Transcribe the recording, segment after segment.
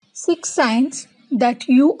6 signs that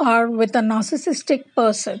you are with a narcissistic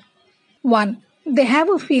person. 1. They have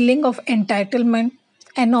a feeling of entitlement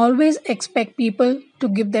and always expect people to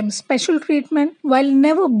give them special treatment while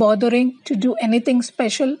never bothering to do anything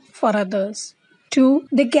special for others. 2.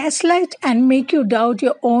 They gaslight and make you doubt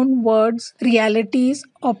your own words, realities,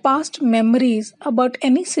 or past memories about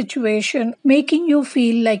any situation, making you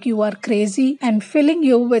feel like you are crazy and filling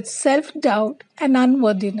you with self doubt and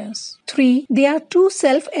unworthiness. 3. They are too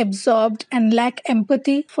self absorbed and lack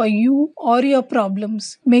empathy for you or your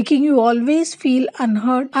problems, making you always feel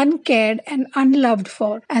unheard, uncared, and unloved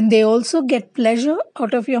for. And they also get pleasure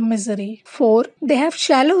out of your misery. 4. They have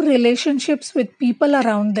shallow relationships with people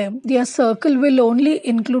around them. Their circle will only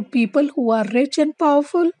include people who are rich and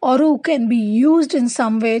powerful or who can be used in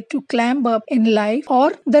some way to climb up in life,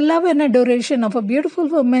 or the love and adoration of a beautiful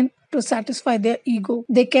woman to satisfy their ego.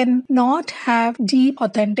 They cannot have deep,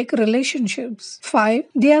 authentic relationships. 5.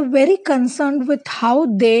 They are very concerned with how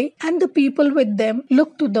they and the people with them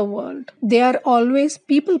look to the world. They are always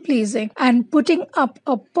people pleasing and putting up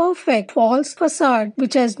a perfect false facade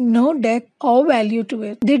which has no depth or value to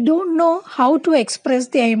it. They don't know how to express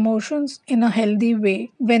their emotions in a healthy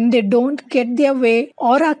way. When they don't get their way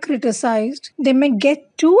or are criticized, they may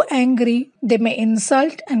get too angry. They may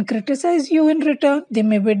insult and criticize you in return. They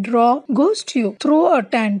may withdraw, ghost you, throw a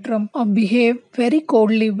tantrum, or behave very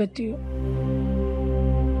coldly with you.